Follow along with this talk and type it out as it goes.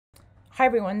Hi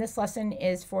everyone, this lesson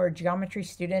is for geometry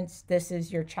students. This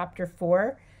is your chapter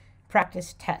 4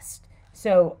 practice test.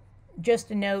 So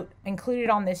just a note, included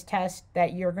on this test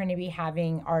that you're going to be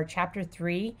having our chapter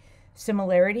 3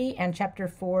 similarity and chapter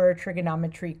 4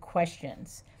 trigonometry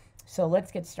questions. So let's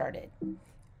get started.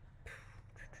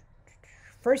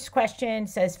 First question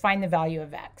says find the value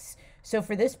of x. So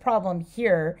for this problem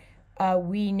here,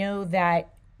 we know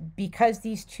that because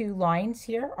these two lines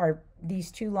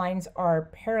are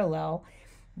parallel,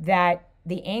 that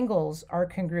the angles are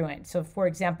congruent. So for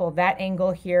example, that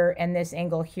angle here and this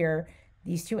angle here,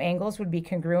 these two angles would be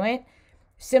congruent.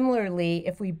 Similarly,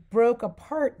 if we broke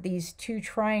apart these two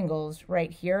triangles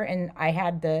right here, and I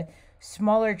had the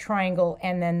smaller triangle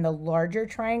and then the larger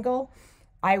triangle,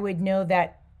 I would know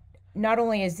that not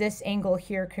only is this angle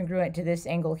here congruent to this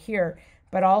angle here,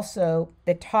 but also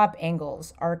the top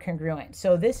angles are congruent.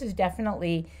 So this is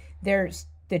definitely,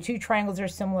 the two triangles are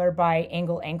similar by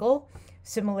angle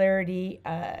similarity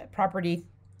property,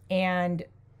 and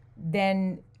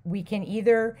then we can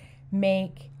either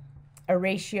make a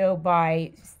ratio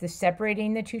by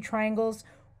separating the two triangles,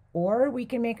 or we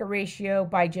can make a ratio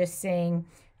by just saying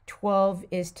 12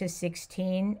 is to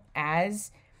 16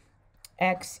 as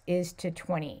x is to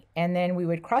 20. And then we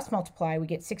would cross multiply. We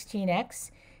get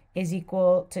 16x is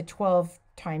equal to 12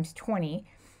 times 20.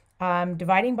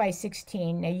 Dividing by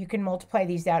 16, now you can multiply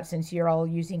these out since you're all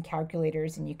using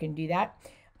calculators and you can do that.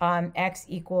 X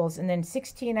equals, and then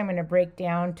 16 I'm going to break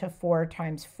down to 4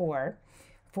 times 4.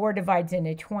 4 divides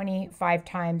into 20, 5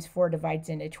 times 4 divides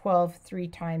into 12, 3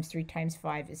 times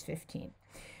 5 is 15.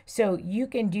 So you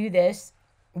can do this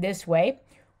way,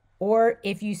 or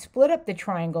if you split up the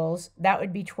triangles, that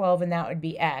would be 12 and that would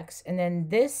be x. And then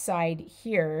this side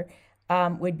here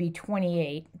would be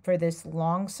 28 for this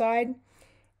long side.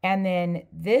 And then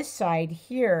this side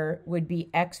here would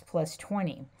be x plus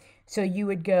 20. So you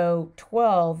would go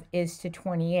 12 is to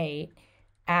 28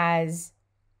 as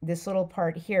this little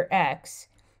part here, x,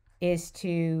 is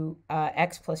to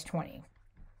x plus 20.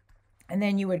 And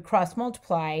then you would cross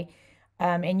multiply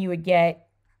and you would get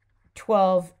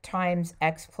 12 times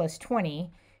x plus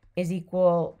 20 is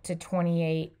equal to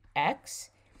 28x.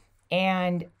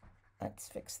 And let's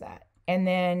fix that. And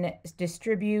then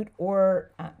distribute,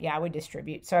 or I would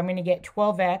distribute. So I'm going to get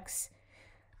 12x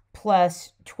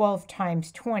plus 12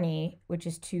 times 20, which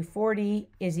is 240,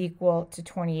 is equal to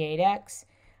 28x.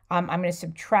 I'm going to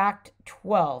subtract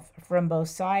 12 from both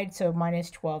sides, so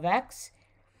minus 12x.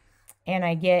 And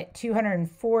I get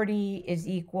 240 is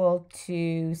equal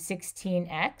to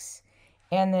 16x.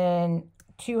 And then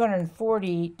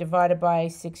 240 divided by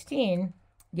 16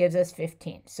 gives us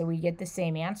 15. So we get the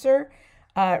same answer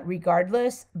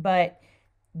regardless, but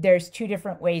there's two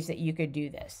different ways that you could do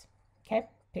this. Okay,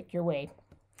 pick your way.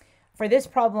 For this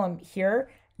problem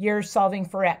here, you're solving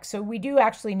for x. So we do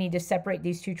actually need to separate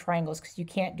these two triangles because you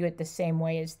can't do it the same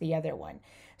way as the other one.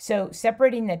 So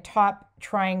separating the top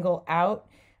triangle out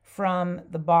from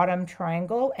the bottom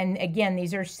triangle, and again,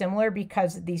 these are similar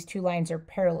because these two lines are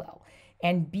parallel.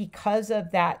 And because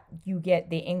of that, you get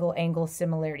the angle-angle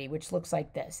similarity, which looks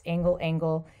like this,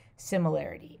 angle-angle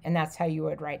similarity. And that's how you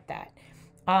would write that.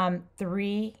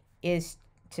 3 is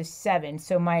to 7.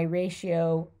 So my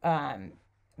ratio,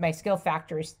 my scale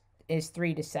factor is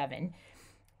 3 to 7.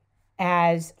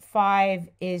 As 5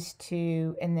 is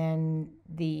to, and then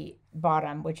the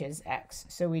bottom, which is x.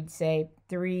 So we'd say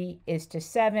 3 is to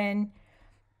 7.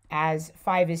 As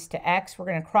 5 is to x, we're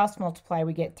going to cross multiply.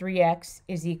 We get 3x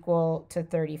is equal to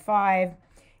 35.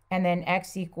 And then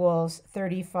x equals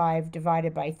 35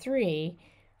 divided by 3,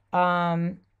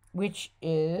 which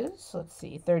is, let's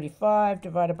see, 35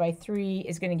 divided by 3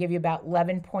 is going to give you about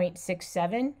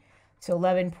 11.67. So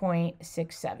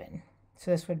 11.67.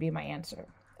 So this would be my answer,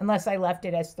 unless I left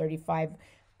it as 35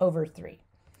 over 3.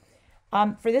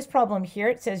 For this problem here,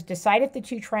 it says decide if the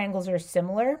two triangles are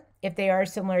similar. If they are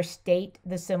similar, state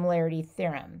the similarity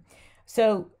theorem.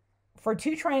 So for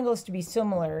two triangles to be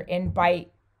similar, and by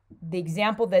the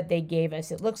example that they gave us,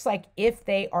 it looks like if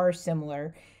they are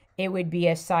similar, it would be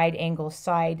a side angle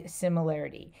side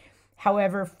similarity.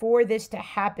 However, for this to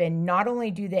happen, not only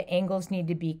do the angles need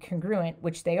to be congruent,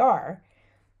 which they are,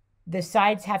 the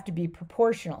sides have to be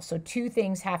proportional. So two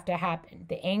things have to happen.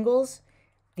 The angles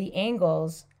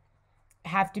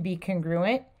have to be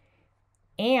congruent,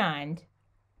 and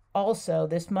also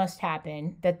this must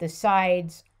happen that the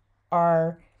sides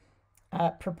are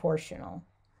proportional.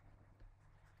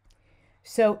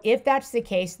 So if that's the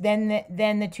case, then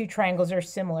the two triangles are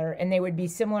similar, and they would be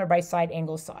similar by side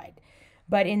angle side.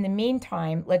 But in the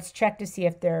meantime, let's check to see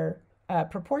if they're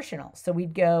proportional. So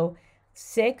we'd go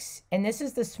 6, and this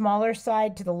is the smaller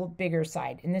side to the bigger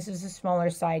side, and this is the smaller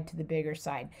side to the bigger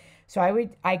side. So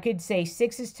I could say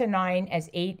 6 is to 9 as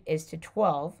 8 is to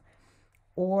 12,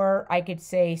 or I could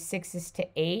say 6 is to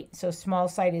 8, so small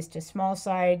side is to small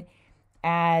side,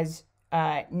 as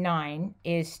 9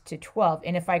 is to 12.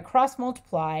 And if I cross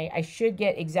multiply, I should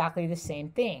get exactly the same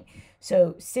thing.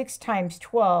 So 6 times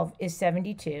 12 is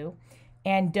 72.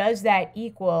 And does that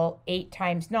equal 8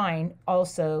 times 9,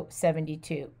 also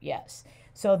 72? Yes.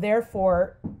 So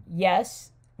therefore,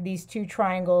 yes, these two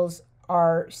triangles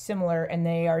are similar, and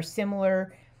they are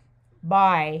similar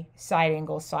by side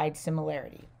angle side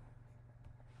similarity.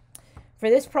 For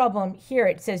this problem here,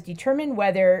 it says determine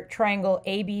whether triangle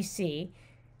ABC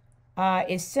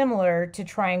is similar to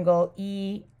triangle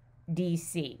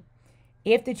EDC.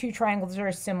 If the two triangles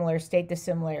are similar, state the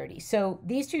similarity. So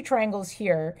these two triangles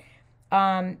here,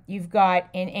 you've got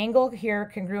an angle here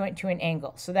congruent to an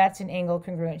angle. So that's an angle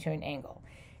congruent to an angle.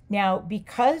 Now,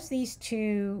 because these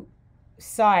two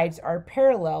sides are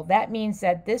parallel, that means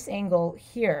that this angle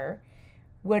here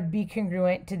would be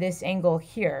congruent to this angle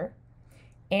here.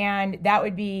 And that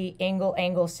would be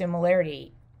angle-angle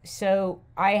similarity. So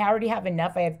I already have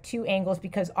enough. I have two angles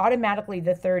because automatically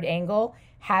the third angle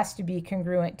has to be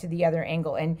congruent to the other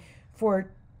angle. And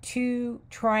for two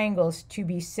triangles to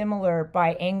be similar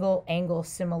by angle-angle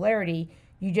similarity,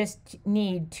 you just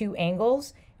need two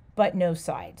angles, but no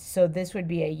sides. So this would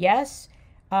be a yes.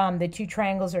 The two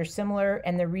triangles are similar,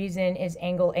 and the reason is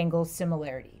angle-angle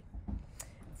similarity.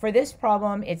 For this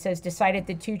problem, it says decide if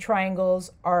the two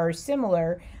triangles are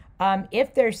similar.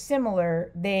 If they're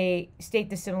similar, they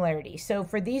state the similarity. So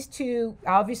for these two,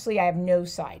 obviously I have no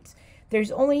sides.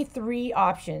 There's only three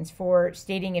options for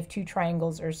stating if two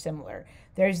triangles are similar.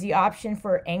 There's the option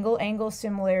for angle-angle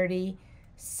similarity,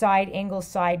 side angle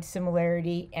side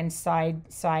similarity, and side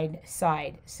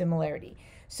similarity.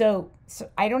 So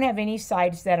I don't have any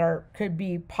sides that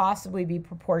could possibly be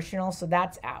proportional, so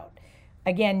that's out.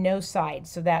 Again, no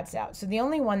sides, so that's out. So the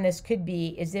only one this could be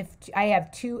is if I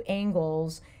have two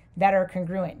angles that are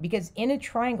congruent, because in a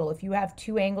triangle, if you have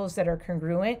two angles that are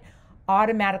congruent,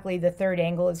 automatically the third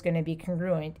angle is going to be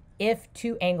congruent if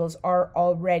two angles are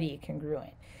already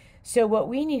congruent. So what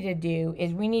we need to do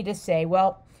is we need to say,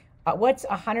 well, what's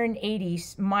 180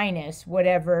 minus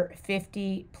whatever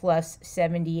 50 plus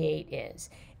 78 is?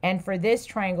 And for this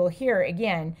triangle here,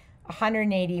 again,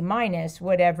 180 minus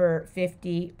whatever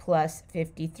 50 plus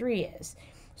 53 is.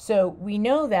 So we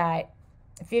know that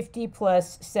 50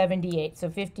 plus 78, so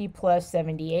 50 plus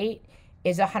 78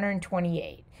 is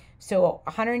 128. So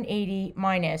 180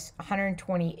 minus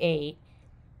 128,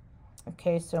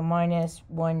 okay, so minus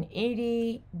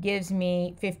 180 gives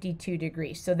me 52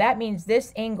 degrees. So that means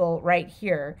this angle right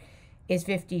here is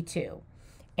 52.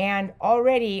 And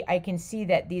already I can see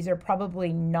that these are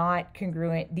probably not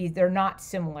congruent. They're not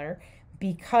similar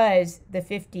because the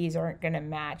 50s aren't going to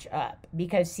match up.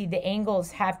 Because, see, the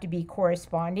angles have to be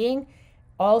corresponding.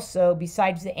 Also,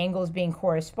 besides the angles being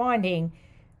corresponding,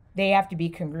 they have to be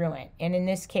congruent. And in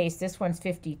this case, this one's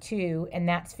 52 and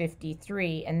that's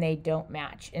 53, and they don't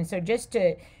match. And so just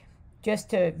to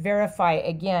verify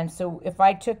again, so if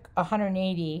I took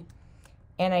 180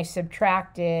 and I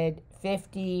subtracted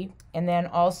 50 and then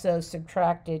also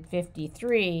subtracted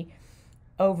 53,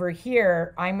 over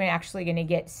here, I'm actually going to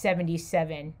get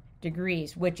 77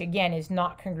 degrees, which again is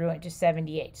not congruent to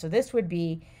 78. So this would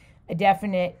be a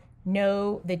definite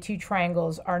no, the two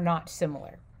triangles are not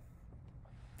similar.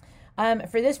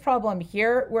 For this problem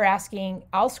here, we're asking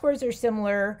all squares are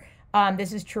similar.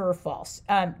 This is true or false.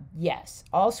 Yes,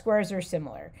 all squares are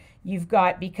similar. You've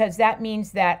got, because that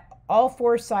means that all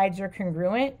four sides are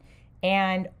congruent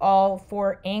and all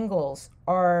four angles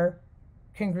are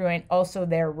congruent, also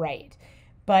they're right.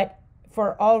 But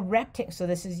for all rectangles, so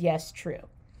this is yes, true.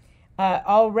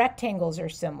 All rectangles are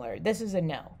similar. This is a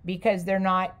no, because they're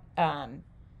not,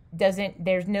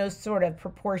 there's no sort of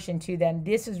proportion to them.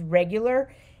 This is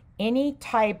regular. Any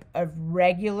type of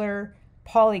regular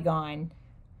polygon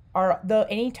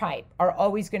any type are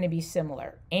always going to be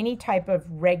similar. Any type of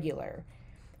regular.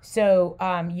 So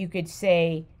you could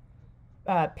say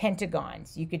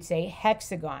pentagons, you could say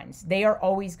hexagons. They are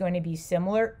always going to be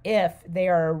similar if they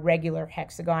are a regular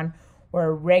hexagon or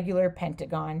a regular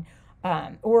pentagon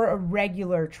or a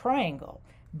regular triangle.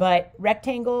 But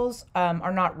rectangles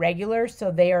are not regular,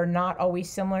 so they are not always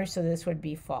similar, so this would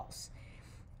be false.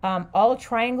 All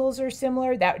triangles are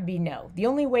similar, that would be no. The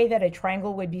only way that a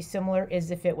triangle would be similar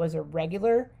is if it was a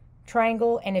regular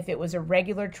triangle, and if it was a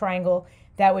regular triangle,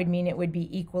 that would mean it would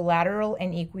be equilateral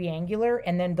and equiangular,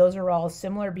 and then those are all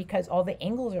similar because all the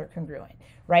angles are congruent,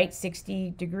 right?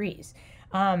 60 degrees.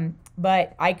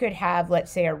 But I could have,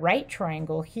 let's say, a right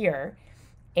triangle here,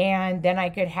 and then I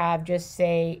could have just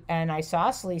say an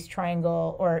isosceles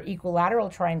triangle or equilateral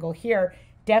triangle here.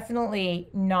 Definitely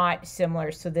not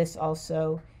similar, so this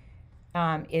also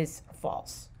is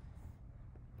false.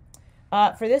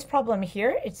 For this problem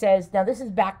here, it says, now this is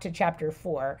back to chapter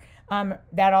 4,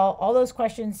 that all those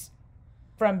questions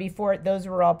from before, those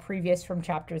were all previous from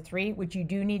chapter 3, which you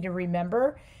do need to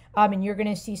remember, and you're going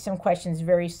to see some questions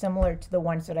very similar to the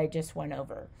ones that I just went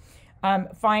over.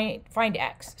 Find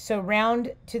x. So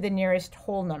round to the nearest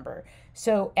whole number.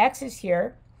 So x is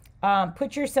here.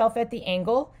 Put yourself at the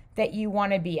angle that you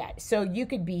want to be at. So you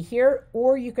could be here,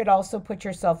 or you could also put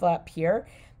yourself up here,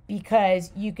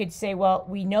 because you could say, well,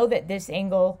 we know that this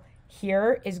angle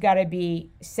here is got to be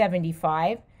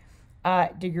 75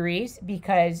 degrees,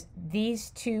 because these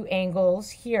two angles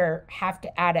here have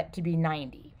to add up to be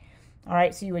 90. All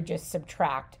right, so you would just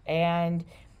subtract. And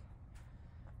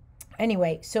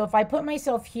anyway, so if I put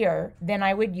myself here, then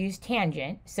I would use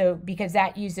tangent. So because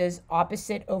that uses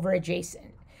opposite over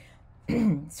adjacent.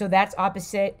 So that's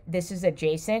opposite, this is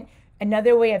adjacent.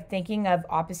 Another way of thinking of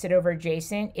opposite over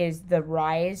adjacent is the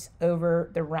rise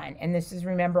over the run. And this is,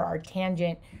 remember, our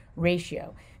tangent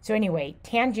ratio. So anyway,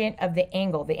 tangent of the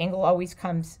angle always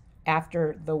comes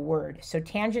after the word. So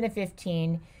tangent of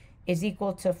 15 is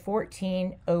equal to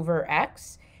 14 over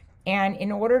x. And in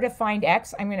order to find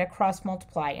x, I'm going to cross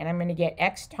multiply, and I'm going to get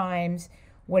x times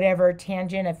whatever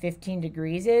tangent of 15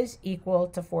 degrees is equal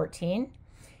to 14.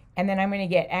 And then I'm going to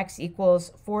get x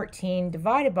equals 14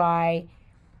 divided by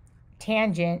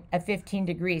tangent of 15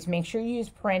 degrees. Make sure you use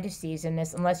parentheses in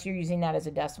this unless you're using that as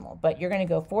a decimal. But you're going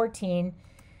to go 14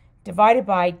 divided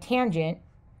by tangent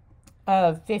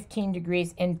of 15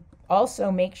 degrees. And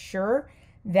also make sure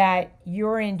that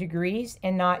you're in degrees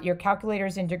and not, your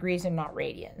calculator's in degrees and not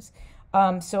radians.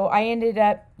 So I ended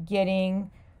up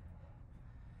getting,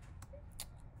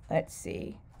 let's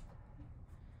see,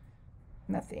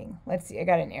 nothing. Let's see, I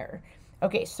got an error.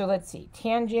 Okay, so let's see.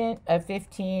 Tangent of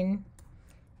 15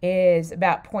 is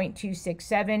about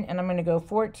 0.267, and I'm going to go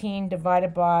 14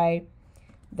 divided by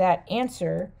that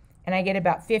answer, and I get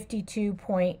about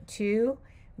 52.2,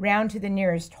 round to the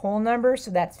nearest whole number,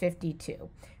 so that's 52.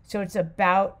 So it's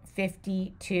about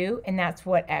 52, and that's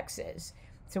what x is.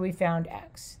 So we found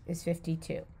x is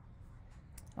 52.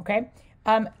 Okay?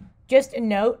 Just a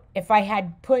note, if I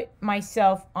had put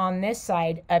myself on this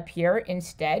side up here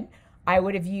instead, I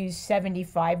would have used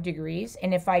 75 degrees.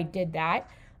 And if I did that,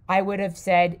 I would have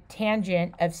said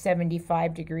tangent of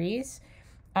 75 degrees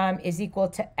is equal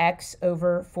to x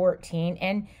over 14.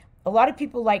 And a lot of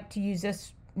people like to use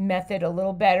this method a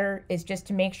little better, is just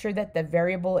to make sure that the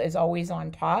variable is always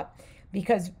on top,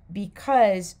 because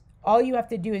all you have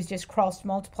to do is just cross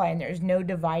multiply and there's no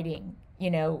dividing,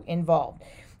 involved.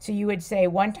 So you would say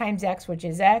 1 times x, which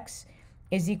is x,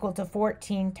 is equal to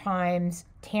 14 times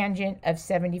tangent of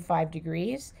 75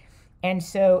 degrees. And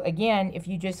so again, if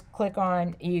you just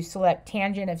you select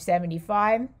tangent of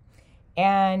 75,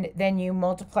 and then you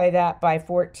multiply that by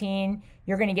 14,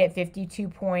 you're going to get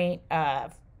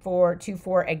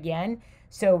 52.424 again.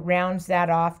 So rounds that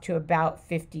off to about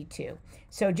 52.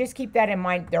 So just keep that in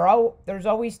mind. There's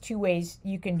always two ways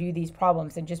you can do these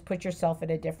problems, and just put yourself at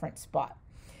a different spot.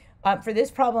 For this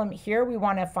problem here, we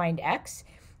want to find x.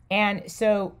 And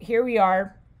so here we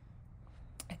are.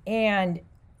 And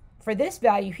for this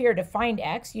value here, to find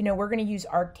x, we're going to use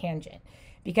arctangent.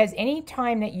 Because any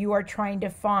time that you are trying to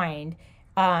find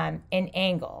an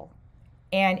angle,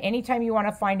 and anytime you want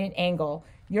to find an angle,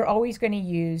 you're always going to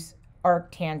use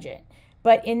arctangent.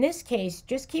 But in this case,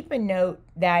 just keep a note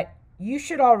that you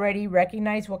should already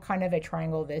recognize what kind of a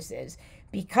triangle this is.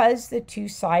 Because the two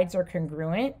sides are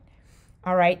congruent,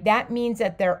 all right, that means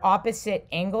that their opposite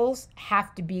angles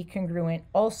have to be congruent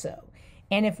also.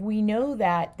 And if we know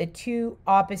that the two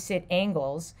opposite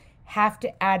angles have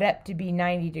to add up to be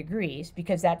 90 degrees,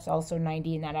 because that's also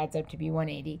 90 and that adds up to be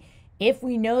 180, if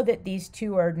we know that these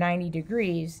two are 90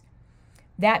 degrees,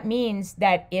 that means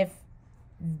that if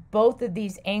both of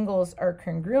these angles are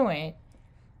congruent,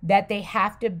 that they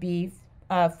have to be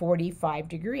 45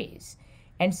 degrees.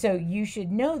 And so you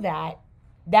should know that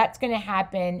that's going to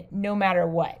happen no matter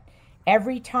what.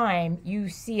 Every time you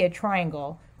see a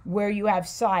triangle where you have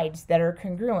sides that are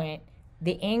congruent,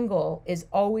 the angle is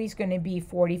always going to be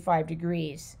 45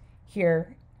 degrees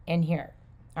here and here.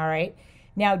 All right.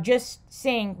 Now, just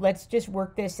saying, let's just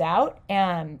work this out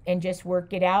and just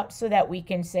work it out so that we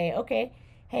can say, okay,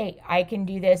 hey, I can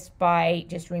do this by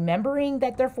just remembering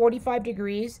that they're 45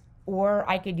 degrees, or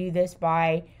I could do this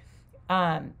by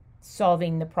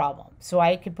solving the problem. So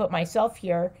I could put myself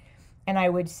here, and I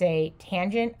would say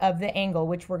tangent of the angle,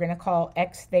 which we're going to call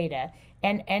x theta.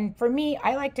 And for me,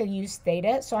 I like to use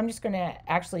theta, so I'm just going to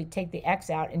actually take the x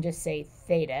out and just say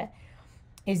theta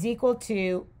is equal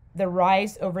to the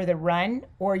rise over the run,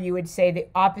 or you would say the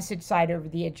opposite side over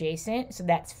the adjacent. So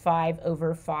that's 5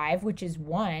 over 5, which is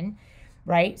 1,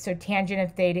 right? So tangent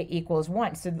of theta equals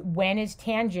 1. So when is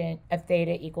tangent of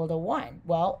theta equal to 1?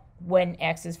 Well, when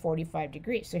x is 45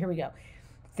 degrees. So here we go.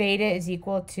 Theta is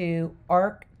equal to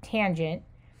arc tangent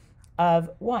of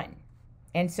 1.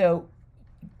 And so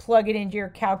plug it into your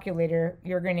calculator,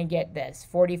 you're going to get this,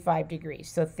 45 degrees.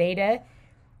 So theta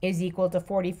is equal to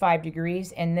 45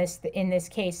 degrees, and in this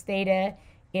case, theta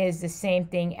is the same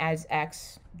thing as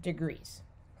x degrees,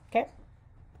 okay?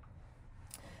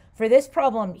 For this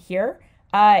problem here,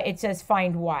 it says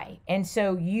find y, and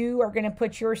so you are going to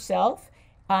put yourself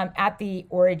at the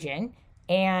origin,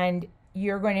 and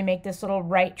you're going to make this little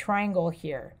right triangle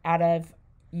here out of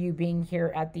you being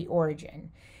here at the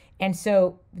origin. And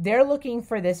so they're looking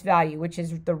for this value, which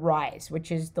is the rise,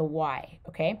 which is the y,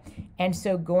 okay? And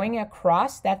so going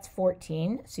across, that's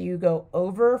 14. So you go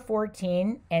over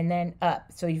 14 and then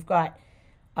up. So you've got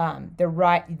the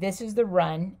right, this is the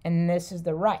run, and this is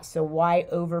the rise. So y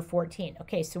over 14.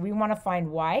 Okay, so we want to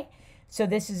find y. So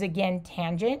this is, again,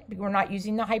 tangent. We're not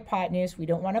using the hypotenuse. We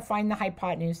don't want to find the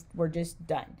hypotenuse. We're just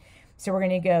done. So we're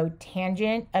going to go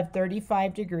tangent of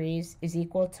 35 degrees is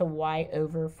equal to y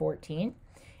over 14.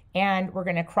 And we're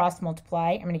going to cross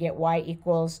multiply. I'm going to get y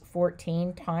equals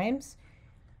 14 times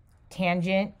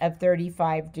tangent of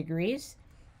 35 degrees.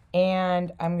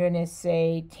 And I'm going to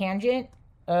say tangent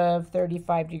of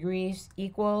 35 degrees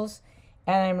equals,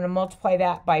 and I'm going to multiply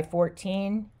that by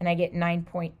 14, and I get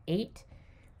 9.8.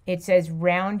 It says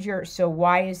round your, so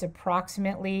y is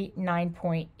approximately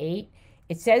 9.8.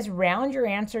 It says round your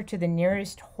answer to the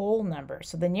nearest whole number.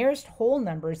 So the nearest whole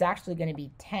number is actually going to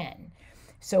be 10.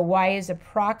 So y is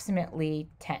approximately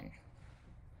 10.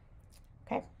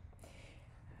 Okay.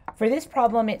 For this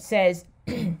problem, it says,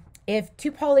 if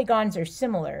two polygons are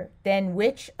similar, then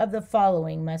which of the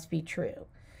following must be true?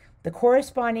 The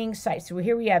corresponding side. So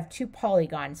here we have two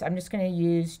polygons. I'm just going to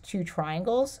use two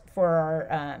triangles for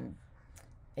our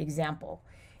example.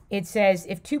 It says,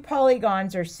 if two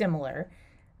polygons are similar,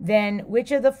 then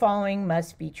which of the following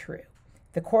must be true?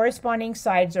 The corresponding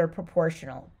sides are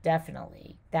proportional,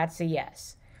 definitely. That's a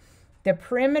yes. The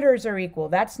perimeters are equal.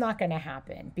 That's not going to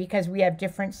happen because we have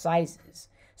different sizes.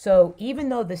 So even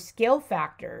though the scale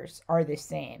factors are the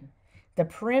same, the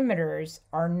perimeters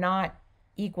are not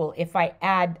equal. If I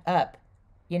add up,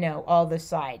 you know, all the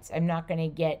sides, I'm not going to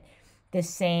get the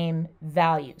same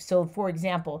value. So for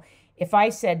example, if I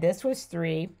said this was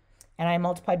 3 and I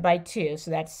multiplied by 2,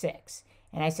 so that's 6.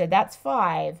 And I said, that's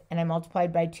 5, and I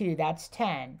multiplied by 2, that's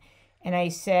 10. And I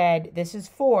said, this is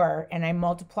 4, and I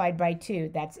multiplied by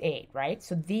 2, that's 8, right?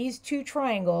 So these two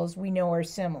triangles we know are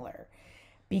similar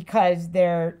because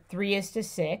they're 3 is to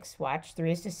 6, watch,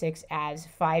 3 is to 6 as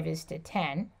 5 is to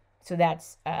 10. So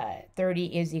that's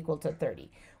 30 is equal to 30.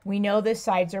 We know the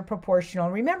sides are proportional.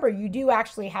 Remember, you do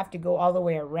actually have to go all the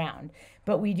way around,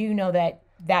 but we do know that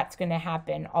that's going to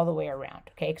happen all the way around,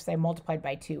 okay? Because I multiplied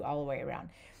by 2 all the way around.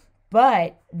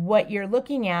 But what you're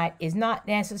looking at is not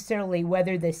necessarily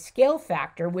whether the scale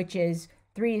factor, which is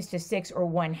 3 is to 6 or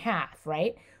 1/2,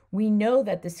 right? We know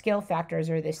that the scale factors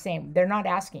are the same. They're not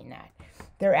asking that.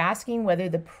 They're asking whether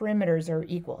the perimeters are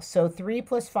equal. So 3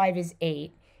 plus 5 is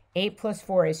 8. 8 plus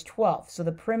 4 is 12. So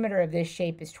the perimeter of this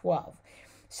shape is 12.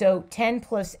 So 10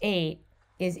 plus 8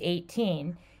 is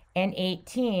 18. And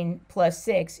 18 plus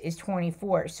 6 is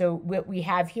 24. So what we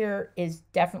have here is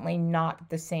definitely not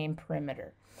the same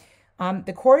perimeter.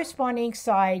 The corresponding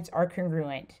sides are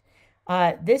congruent.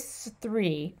 This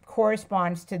 3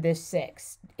 corresponds to this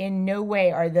 6. In no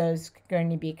way are those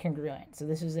going to be congruent. So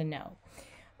this is a no.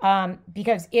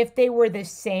 Because if they were the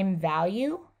same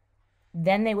value,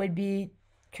 then they would be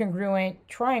congruent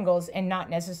triangles and not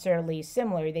necessarily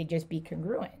similar. They'd just be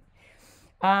congruent.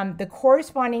 The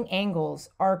corresponding angles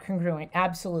are congruent.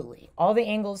 Absolutely. All the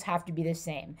angles have to be the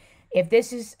same. If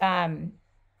this is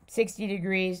 60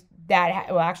 degrees,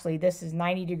 well, actually, this is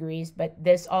 90 degrees, but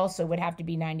this also would have to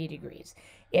be 90 degrees.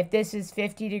 If this is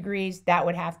 50 degrees, that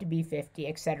would have to be 50,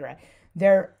 etc.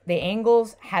 The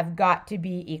angles have got to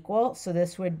be equal, so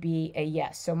this would be a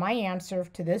yes. So my answer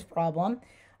to this problem,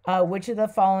 which of the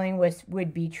following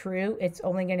would be true? It's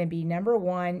only going to be number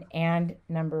 1 and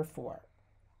number 4.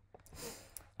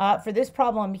 For this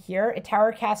problem here, a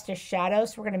tower casts a shadow,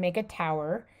 so we're going to make a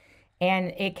tower.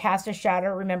 And it casts a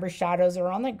shadow. Remember, shadows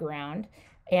are on the ground.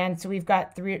 And so we've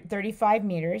got 35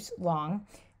 meters long.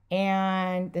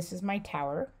 And this is my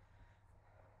tower.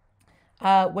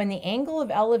 when the angle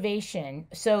of elevation,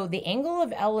 so the angle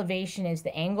of elevation is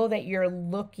the angle that you're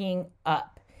looking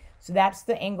up. So that's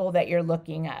the angle that you're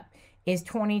looking up, is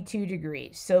 22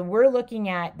 degrees. So we're looking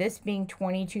at this being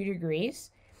 22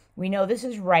 degrees. We know this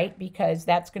is right because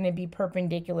that's going to be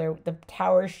perpendicular. The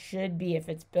tower should be, if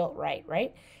it's built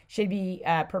right? Should be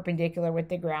perpendicular with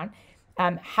the ground.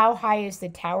 How high is the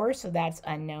tower? So that's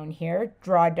unknown here.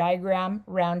 Draw a diagram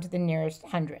round to the nearest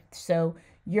hundredth. So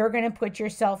you're going to put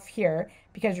yourself here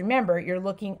because remember, you're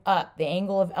looking up, the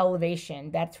angle of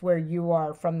elevation. That's where you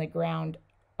are from the ground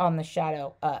on the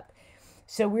shadow up.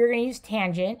 So we're going to use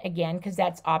tangent again because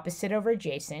that's opposite over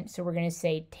adjacent. So we're going to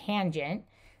say tangent.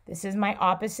 This is my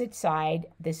opposite side.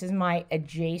 This is my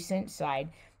adjacent side.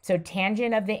 So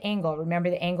tangent of the angle, remember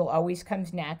the angle always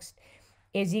comes next,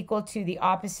 is equal to the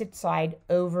opposite side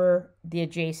over the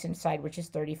adjacent side, which is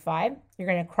 35. You're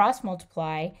going to cross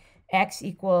multiply. X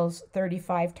equals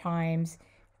 35 times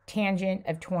tangent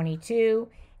of 22.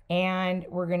 And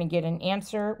we're going to get an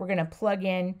answer. We're going to plug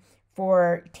in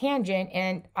for tangent.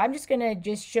 And I'm just going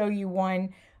to show you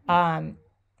one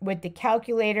with the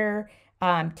calculator.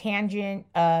 Tangent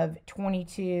of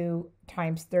 22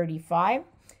 times 35.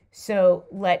 So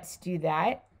let's do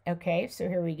that. Okay, so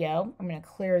here we go. I'm going to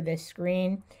clear this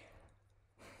screen.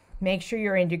 Make sure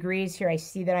you're in degrees here. I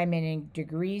see that I'm in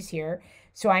degrees here.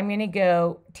 So I'm going to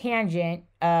go tangent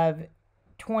of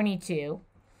 22,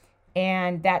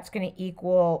 and that's going to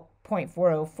equal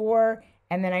 0.404.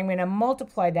 And then I'm going to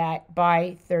multiply that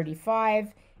by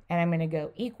 35. And I'm going to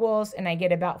go equals, and I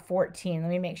get about 14. Let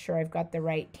me make sure I've got the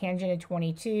right tangent of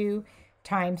 22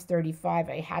 times 35.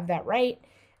 I have that right.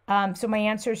 So my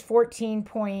answer is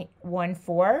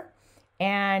 14.14.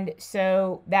 And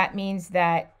so that means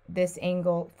that this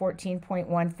angle,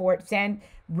 14.14, send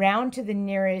round to the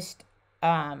nearest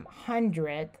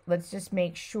hundredth. Let's just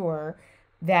make sure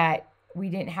that we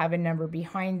didn't have a number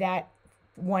behind that.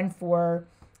 14,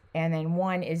 and then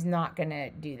 1 is not going to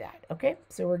do that. Okay,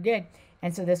 so we're good.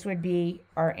 And so this would be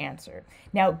our answer.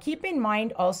 Now, keep in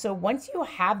mind also, once you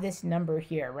have this number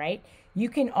here, right, you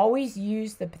can always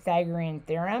use the Pythagorean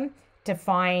theorem to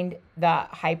find the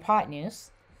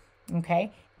hypotenuse,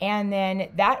 okay? And then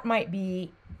that might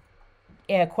be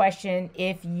a question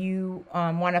if you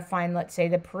want to find, let's say,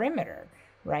 the perimeter,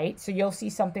 right? So you'll see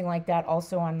something like that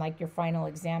also on like your final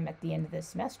exam at the end of the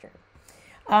semester.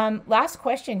 Last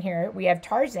question here. We have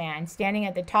Tarzan standing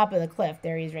at the top of the cliff.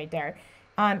 There he is right there.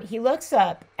 He looks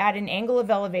up at an angle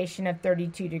of elevation of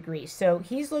 32 degrees. So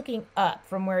he's looking up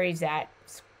from where he's at,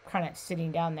 kind of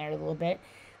sitting down there a little bit.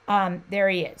 There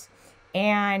he is.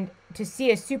 And to see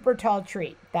a super tall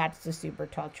tree, that's the super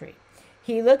tall tree.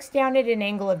 He looks down at an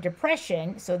angle of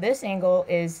depression. So this angle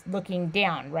is looking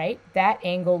down, right? That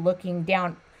angle looking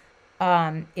down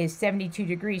is 72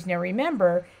 degrees. Now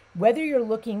remember, whether you're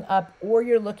looking up or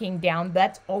you're looking down,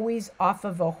 that's always off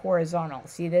of a horizontal.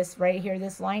 See this right here,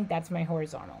 this line? That's my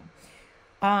horizontal.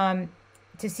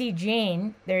 To see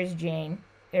Jane, there's Jane,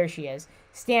 there she is,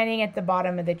 standing at the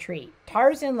bottom of the tree.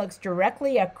 Tarzan looks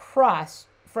directly across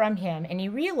from him, and he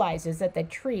realizes that the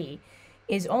tree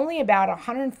is only about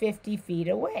 150 feet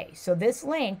away. So this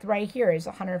length right here is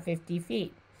 150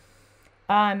 feet.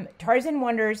 Tarzan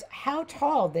wonders how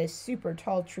tall this super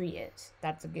tall tree is.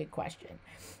 That's a good question.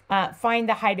 Find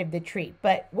the height of the tree.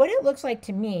 But what it looks like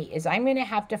to me is I'm going to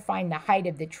have to find the height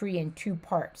of the tree in two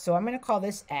parts. So I'm going to call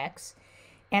this X,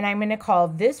 and I'm going to call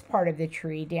this part of the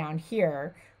tree down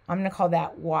here, I'm going to call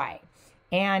that Y.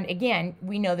 And again,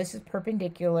 we know this is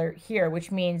perpendicular here,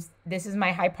 which means this is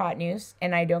my hypotenuse,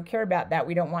 and I don't care about that.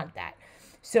 We don't want that.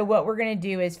 So what we're going to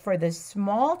do is for the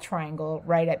small triangle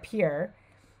right up here,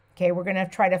 okay, we're going to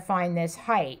try to find this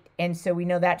height. And so we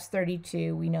know that's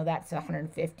 32. We know that's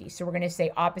 150. So we're going to say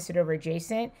opposite over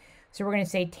adjacent. So we're going to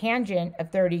say tangent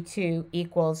of 32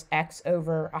 equals X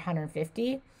over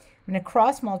 150. I'm going to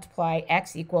cross multiply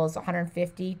X equals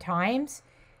 150 times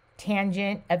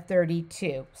tangent of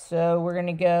 32. So we're going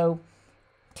to go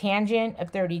tangent of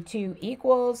 32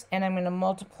 equals, and I'm going to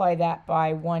multiply that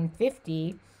by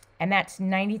 150, and that's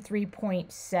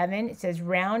 93.7. It says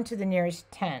round to the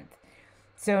nearest tenth.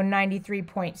 So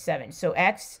 93.7. So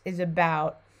X is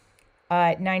about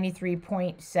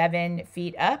 93.7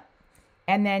 feet up.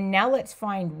 And then now let's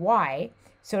find Y.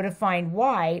 So to find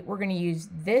Y, we're going to use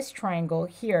this triangle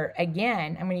here.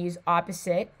 Again, I'm going to use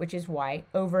opposite, which is Y,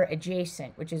 over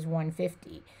adjacent, which is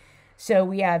 150. So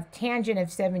we have tangent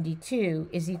of 72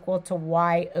 is equal to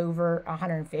Y over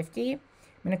 150. I'm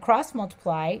going to cross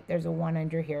multiply. There's a 1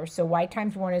 under here. So Y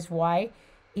times 1 is Y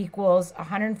equals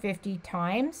 150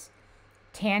 times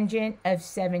tangent of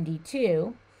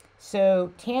 72.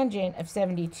 So tangent of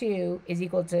 72 is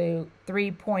equal to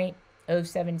 3.0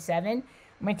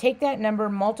 I'm going to take that number,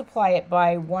 multiply it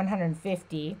by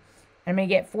 150, and I'm going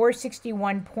to get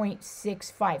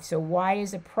 461.65. So y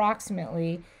is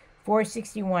approximately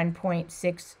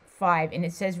 461.65, and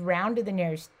it says round to the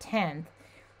nearest tenth.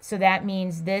 So that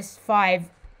means this 5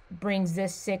 brings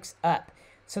this 6 up.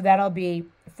 So that'll be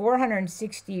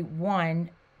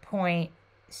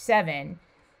 461.7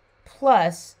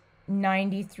 plus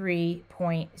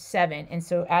 93.7. And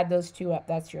so add those two up.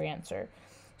 That's your answer.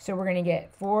 So we're going to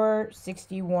get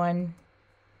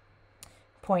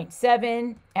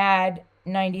 461.7, add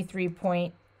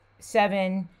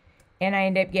 93.7, and I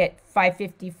end up get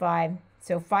 555.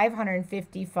 So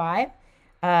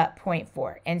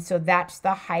 555.4. And so that's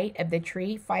the height of the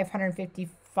tree,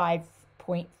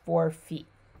 555.4 feet.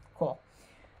 Cool.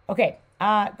 Okay.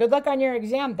 Good luck on your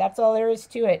exam. That's all there is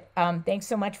to it. Thanks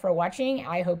so much for watching.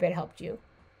 I hope it helped you.